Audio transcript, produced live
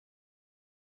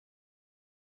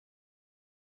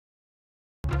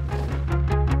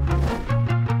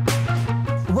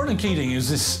Ronan Keating is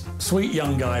this sweet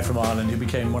young guy from Ireland who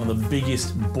became one of the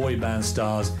biggest boy band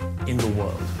stars in the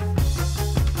world.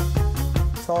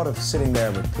 The thought of sitting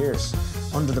there with Piers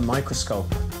under the microscope,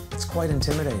 it's quite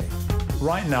intimidating.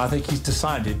 Right now, I think he's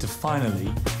decided to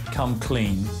finally come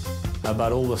clean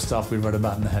about all the stuff we read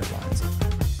about in the headlines.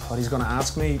 What he's going to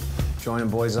ask me, joining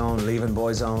Boyzone, leaving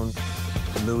Boyzone,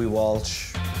 Louis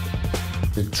Walsh.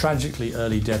 The tragically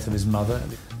early death of his mother.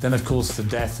 Then, of course, the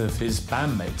death of his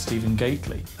bandmate, Stephen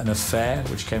Gately. An affair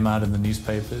which came out in the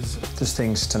newspapers. There's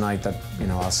things tonight that, you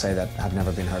know, I'll say that have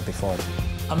never been heard before.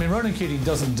 I mean, Ronan Keating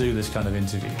doesn't do this kind of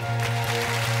interview.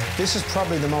 This is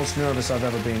probably the most nervous I've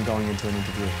ever been going into an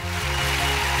interview.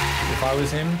 If I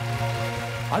was him,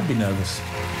 I'd be nervous.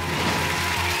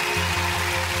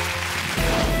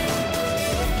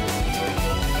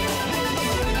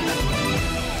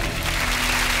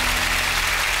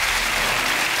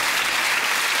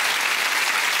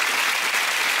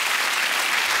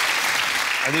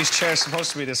 Are these chairs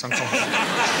supposed to be this uncomfortable?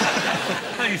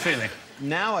 How are you feeling?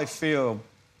 Now I feel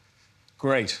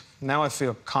great. Now I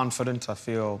feel confident. I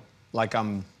feel like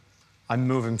I'm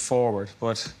moving forward.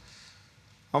 But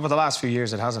over the last few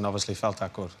years, it hasn't obviously felt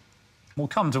that good. We'll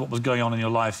come to what was going on in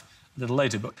your life a little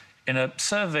later, but in a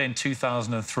survey in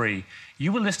 2003,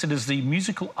 you were listed as the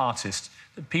musical artist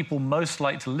that people most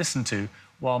like to listen to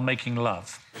while making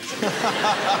love. OK.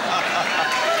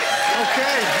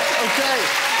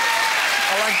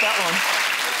 I like that one.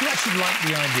 Do you actually like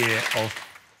the idea of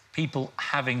people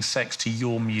having sex to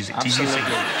your music? Absolutely.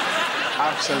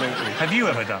 Absolutely. Have you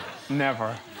ever done?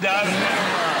 Never. No, never.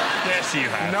 Yes, you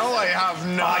have. No, I have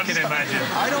not. I can imagine.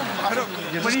 I don't.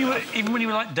 Even when you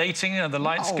were like dating, the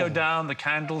lights go down, the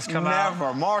candles come out.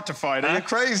 Never. Mortified. Are you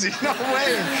crazy? No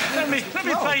way. Let me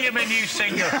play you my new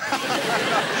single.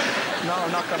 No,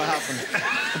 not going to happen.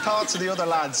 The thoughts of the other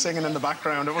lads singing in the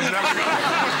background, it was never going to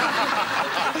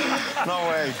happen. No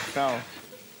way, no.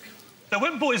 Now,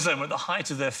 when Boyzone were at the height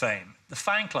of their fame, the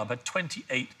fan club had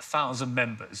 28,000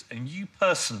 members, and you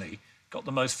personally got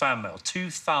the most fan mail,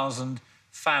 2,000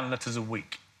 fan letters a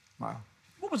week. Wow.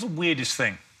 What was the weirdest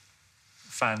thing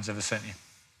fans ever sent you?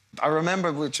 I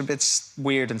remember, which a bit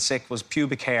weird and sick, was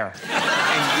pubic hair.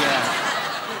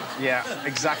 Yeah,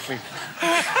 exactly.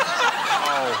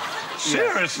 Oh.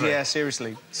 Seriously? Yeah,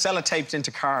 seriously. Sellotaped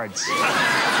into cards.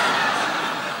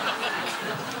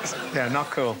 Yeah,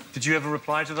 not cool. Did you ever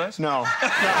reply to those? No.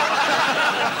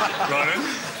 Ronan?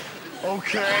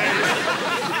 OK.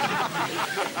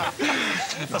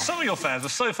 Now, some of your fans were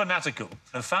so fanatical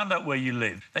and found out where you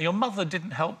lived that your mother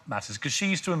didn't help matters because she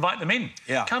used to invite them in.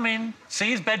 Yeah. Come in, see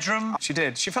his bedroom. She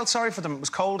did. She felt sorry for them. It was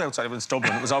cold outside. It was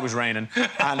Dublin. It was always raining.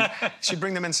 And she'd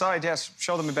bring them inside, yes,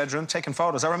 show them my bedroom, taking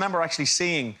photos. I remember actually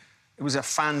seeing, it was a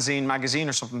fanzine magazine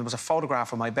or something, there was a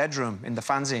photograph of my bedroom in the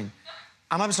fanzine.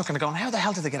 And I was looking and going, how the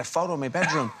hell did they get a photo of my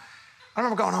bedroom? I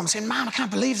remember going home and saying, Mum, I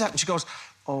can't believe that. And she goes,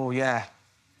 oh, yeah.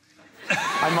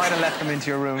 I might have let them into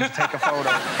your room to take a photo.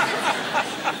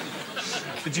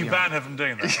 Did you ban her from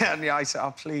doing that? Yeah, I said,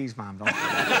 oh, please, Mum, don't.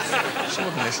 She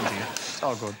wouldn't listen to you. It's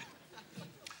all good.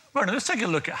 Ronan, let's take a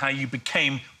look at how you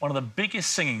became one of the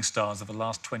biggest singing stars of the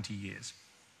last 20 years.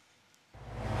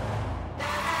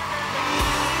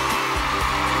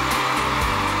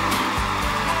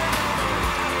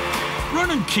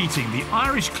 Ronan Keating, the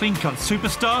Irish clean-cut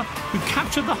superstar who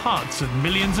captured the hearts of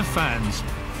millions of fans.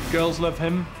 Girls love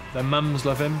him, their mums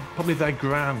love him, probably their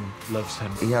gran loves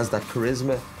him. He has that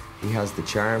charisma, he has the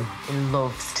charm. He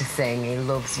loves to sing, he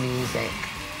loves music.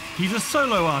 He's a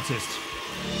solo artist.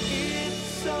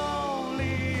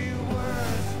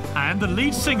 And the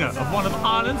lead singer of one of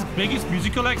Ireland's biggest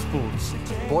musical exports.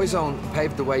 Boyzone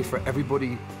paved the way for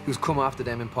everybody who's come after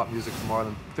them in pop music from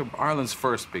Ireland. They were Ireland's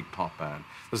first big pop band.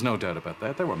 There's no doubt about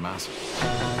that. They were massive.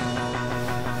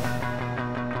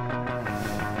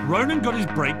 Ronan got his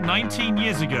break 19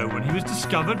 years ago when he was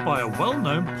discovered by a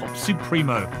well-known pop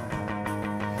supremo.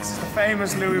 This is the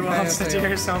famous Louis Walsh that you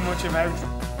hear so much about.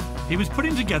 He was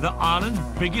putting together Ireland's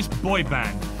biggest boy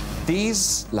band.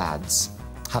 These lads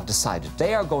have decided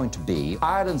they are going to be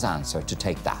Ireland's answer to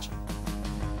Take That.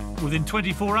 Within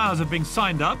 24 hours of being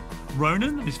signed up,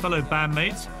 Ronan and his fellow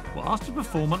bandmates were asked to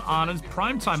perform on Ireland's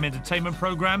primetime entertainment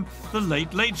programme, The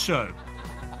Late Late Show.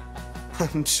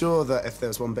 I'm sure that if there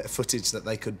was one bit of footage that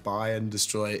they could buy and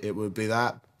destroy, it would be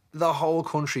that. The whole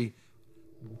country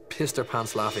pissed their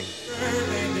pants laughing.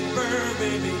 Burn,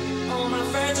 baby, all my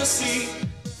fantasy.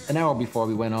 An hour before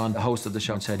we went on, the host of the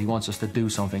show said he wants us to do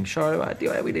something. Sure,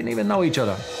 we didn't even know each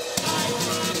other.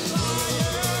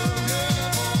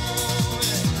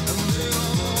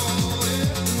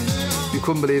 You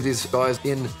couldn't believe these guys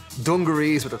in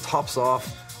dungarees with their tops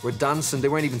off were dancing. They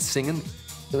weren't even singing.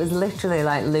 It was literally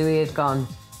like Louis had gone,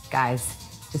 guys,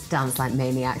 just dance like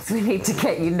maniacs. We need to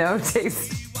get you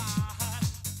noticed.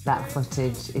 That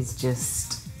footage is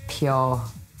just pure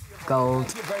gold.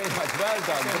 Thank you very much. Well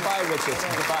done. Goodbye, Richard.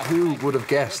 Goodbye. Who would have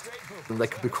guessed that they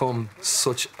could become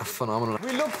such a phenomenon?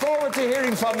 We look forward to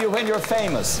hearing from you when you're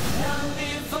famous.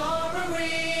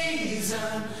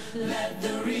 Let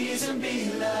the reason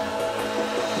be love.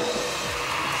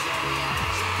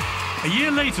 A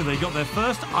year later, they got their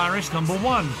first Irish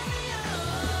 #1.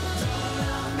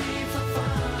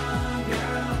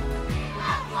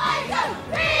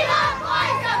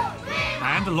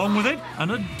 And along with it, an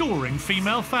adoring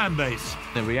female fan base.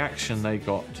 The reaction they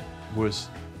got was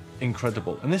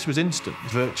incredible. And this was instant,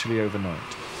 virtually overnight.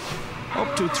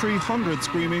 Up to 300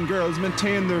 screaming girls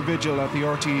maintained their vigil at the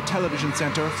RTE Television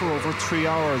Centre for over 3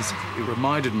 hours. It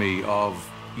reminded me of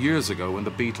years ago when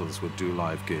the Beatles would do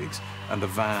live gigs and the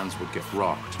vans would get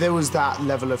rocked. There was that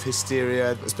level of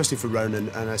hysteria, especially for Ronan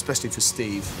and especially for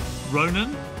Steve.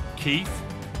 Ronan, Keith,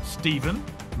 Stephen,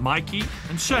 Mikey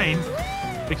and Shane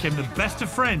became the best of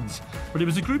friends, but it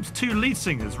was the group's two lead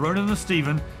singers, Ronan and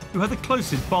Stephen, who had the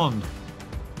closest bond.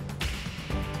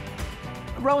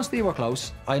 Ron and Steve were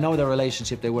close. I know their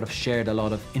relationship, they would have shared a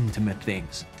lot of intimate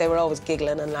things. They were always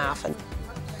giggling and laughing.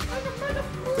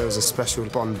 There was a special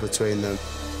bond between them.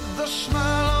 The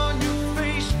smile on your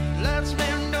face lets me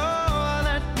know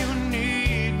that you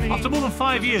need me. After more than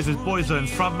 5 years as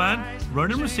Boyzone's frontman,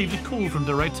 Ronan received a call from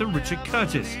director Richard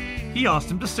Curtis. He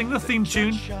asked him to sing the theme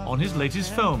tune on his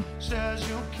latest film.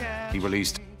 He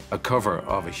released a cover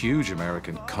of a huge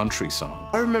American country song.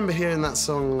 I remember hearing that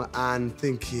song and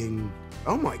thinking,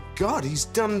 oh my God, he's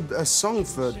done a song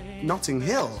for Notting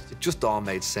Hill. It just all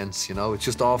made sense, you know? It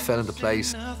just all fell into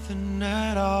place.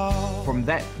 From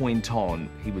that point on,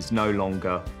 he was no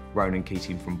longer Ronan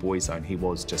Keating from Boyzone, he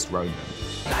was just Ronan.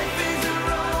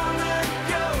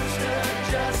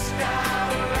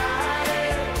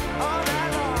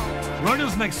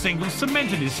 Ronan's next single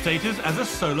cemented his status as a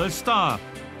solo star.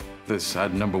 This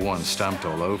had #1 stamped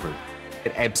all over it.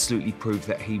 It absolutely proved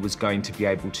that he was going to be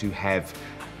able to have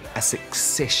a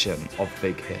succession of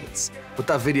big hits. But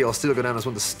that video will still go down as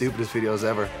one of the stupidest videos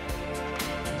ever.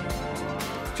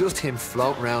 Just him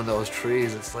floating around those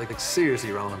trees, it's like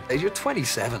seriously, Ronan, you're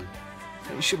 27.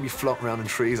 You shouldn't be floating around in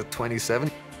trees at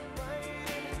 27.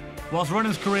 Whilst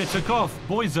Ronan's career took off,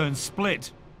 Boyzone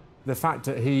split. The fact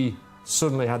that he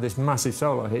suddenly had this massive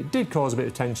solo hit did cause a bit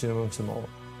of tension amongst them all.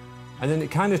 And then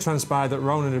it kind of transpired that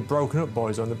Ronan had broken up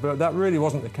Boyzone, but that really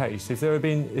wasn't the case. If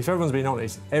everyone's been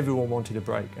honest, everyone wanted a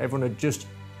break. Everyone had just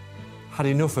had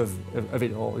enough of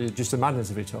it all, just the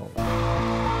madness of it all.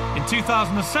 In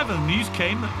 2007, news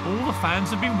came that all the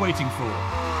fans had been waiting for.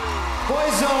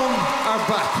 Boyzone are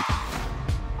back.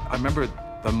 I remember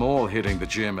them all hitting the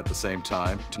gym at the same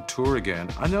time to tour again.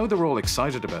 I know they were all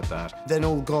excited about that. Then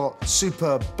all got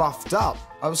super buffed up.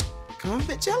 I was kind of a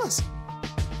bit jealous.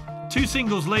 2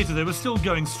 singles later, they were still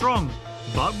going strong.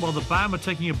 But while the band were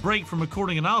taking a break from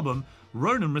recording an album,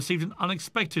 Ronan received an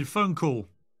unexpected phone call.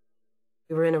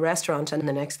 We were in a restaurant and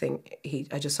the next thing,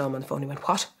 I just saw him on the phone. He went,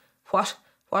 what? What?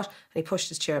 What? And he pushed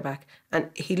his chair back. And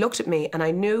he looked at me and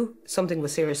I knew something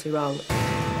was seriously wrong.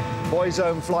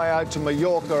 Boyzone fly out to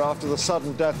Mallorca after the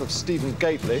sudden death of Stephen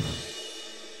Gately.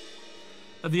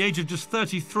 At the age of just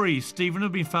 33, Stephen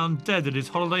had been found dead at his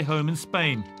holiday home in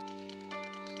Spain.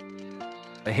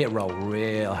 It hit roll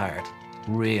real hard,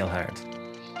 real hard.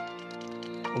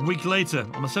 A week later,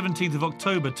 on the 17th of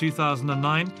October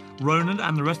 2009, Ronan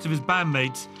and the rest of his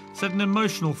bandmates said an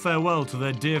emotional farewell to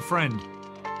their dear friend.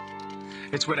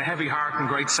 It's with a heavy heart and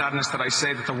great sadness that I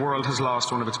say that the world has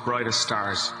lost one of its brightest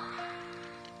stars.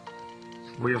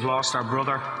 We have lost our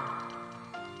brother,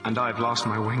 and I've lost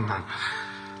my wingman.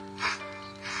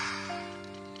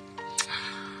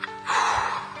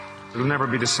 It'll never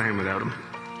be the same without him.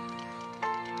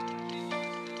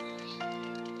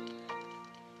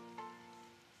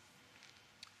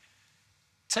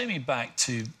 Take me back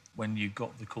to when you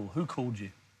got the call. Who called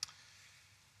you?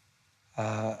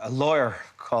 A lawyer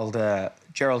called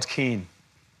Gerald Keane.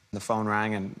 The phone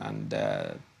rang and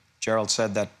Gerald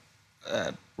said that,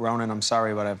 Ronan, I'm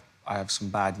sorry, but I have some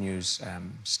bad news.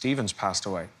 Stephen's passed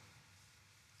away.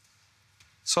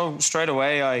 So straight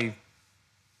away, I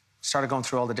started going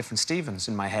through all the different Stephens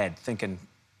in my head, thinking,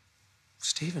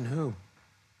 Stephen who?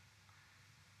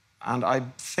 And I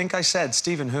think I said,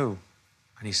 Stephen who?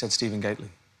 And he said, Stephen Gately.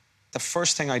 The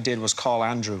first thing I did was call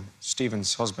Andrew,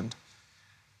 Stephen's husband,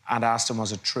 and asked him,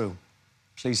 was it true?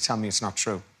 Please tell me it's not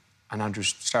true. And Andrew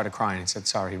started crying and said,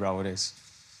 sorry, Ro, it is.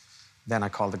 Then I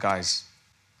called the guys.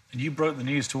 And you broke the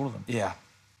news to all of them? Yeah,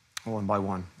 one by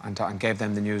one, and gave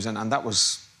them the news. And that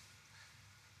was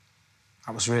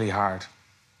That was really hard.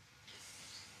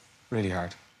 Really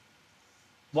hard.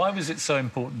 Why was it so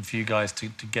important for you guys to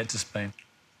get to Spain?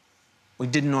 We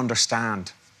didn't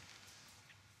understand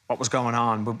what was going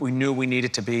on, but we knew we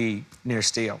needed to be near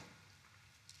Steel.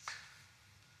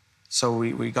 So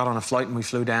we got on a flight and we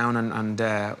flew down and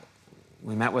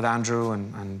we met with Andrew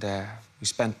and we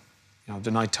spent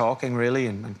the night talking, really,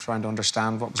 and trying to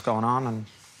understand what was going on and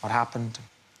what happened.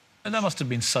 And that must have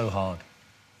been so hard.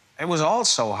 It was all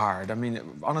so hard. I mean,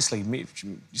 honestly, you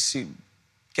see,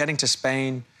 getting to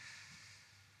Spain,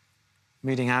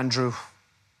 meeting Andrew,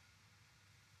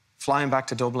 flying back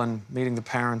to Dublin, meeting the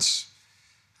parents,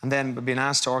 and then being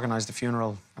asked to organise the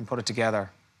funeral and put it together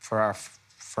for our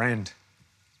friend,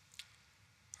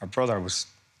 our brother. It was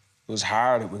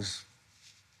hard. It was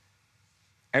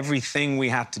everything we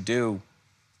had to do,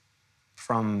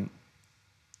 from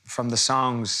the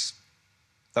songs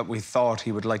that we thought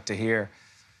he would like to hear,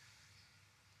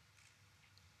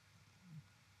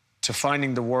 to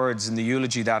finding the words in the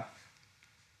eulogy that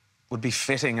would be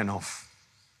fitting enough.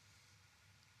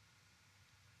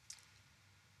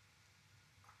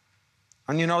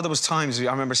 And there was times I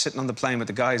remember sitting on the plane with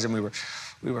the guys, and I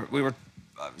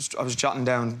was jotting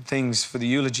down things for the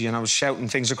eulogy, and I was shouting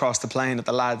things across the plane at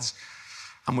the lads.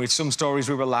 And we had some stories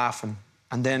we were laughing,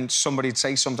 and then somebody'd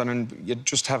say something, and you'd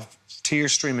just have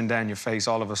tears streaming down your face,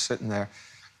 all of us sitting there.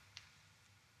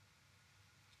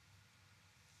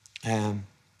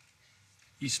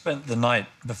 You spent the night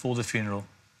before the funeral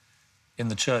in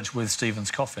the church with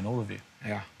Stephen's coffin, all of you.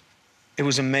 Yeah. It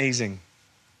was amazing.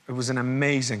 It was an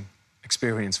amazing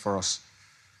experience for us.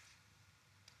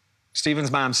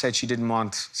 Stephen's mum said she didn't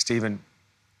want Stephen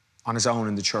on his own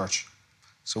in the church.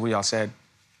 So we all said,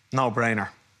 no brainer.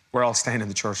 We're all staying in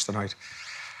the church tonight.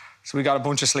 So we got a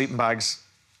bunch of sleeping bags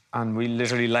and we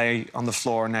literally lay on the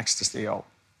floor next to Theo,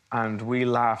 and we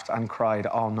laughed and cried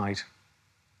all night.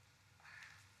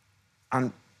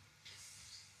 And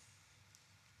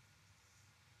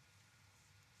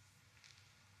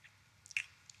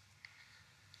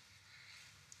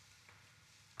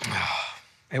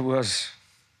it was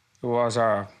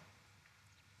our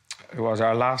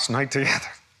last night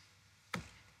together.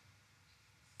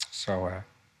 So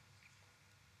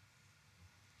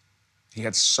he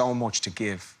had so much to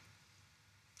give,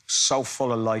 so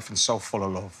full of life and so full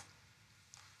of love.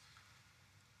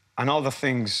 And all the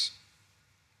things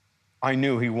I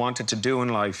knew he wanted to do in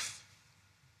life.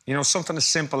 Something as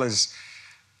simple as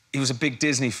he was a big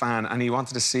Disney fan and he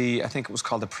wanted to see, I think it was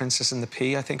called The Princess and the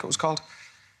Pea, I think it was called.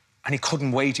 And he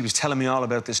couldn't wait. He was telling me all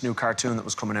about this new cartoon that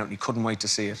was coming out and he couldn't wait to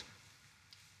see it.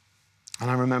 And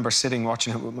I remember sitting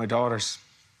watching it with my daughters,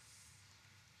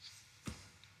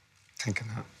 thinking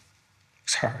that it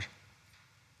was hard.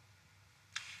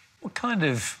 What kind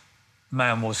of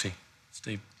man was he,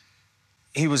 Steve?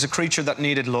 He was a creature that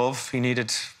needed love. He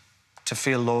needed to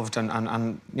feel loved,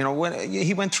 and when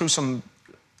he went through some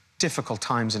difficult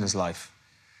times in his life.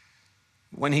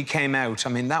 When he came out, I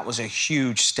mean, that was a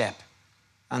huge step,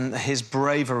 and his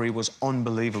bravery was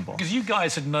unbelievable. Because you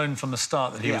guys had known from the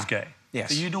start that he was gay.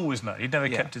 Yes. So you'd always known. He'd never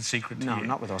kept it secret to you. No,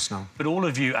 not with us, no. But all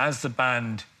of you, as the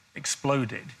band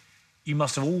exploded, you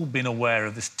must have all been aware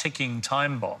of this ticking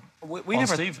time bomb on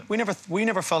Stephen. We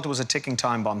never felt it was a ticking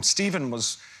time bomb. Stephen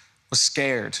was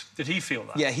scared. Did he feel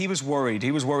that? Yeah, he was worried.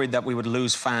 He was worried that we would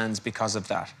lose fans because of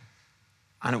that.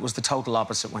 And it was the total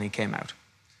opposite when he came out.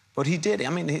 But he did. I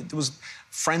mean, there was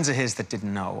friends of his that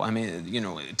didn't know. I mean,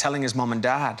 telling his mum and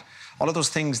dad, all of those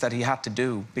things that he had to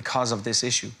do because of this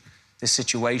issue, this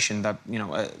situation that,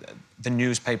 the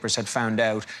newspapers had found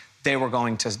out. They were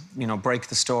going to, break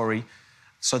the story.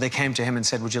 So they came to him and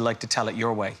said, would you like to tell it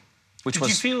your way? Did you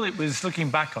feel it was, looking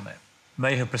back on it,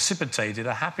 may have precipitated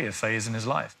a happier phase in his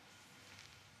life?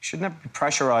 You should never be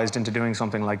pressurised into doing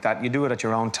something like that. You do it at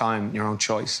your own time, your own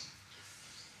choice.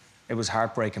 It was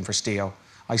heartbreaking for Steo.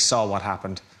 I saw what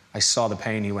happened. I saw the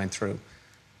pain he went through.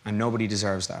 And nobody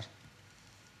deserves that.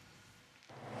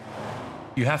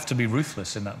 You have to be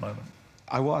ruthless in that moment.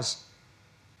 I was.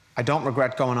 I don't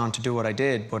regret going on to do what I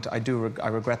did, but I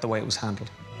regret the way it was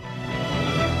handled.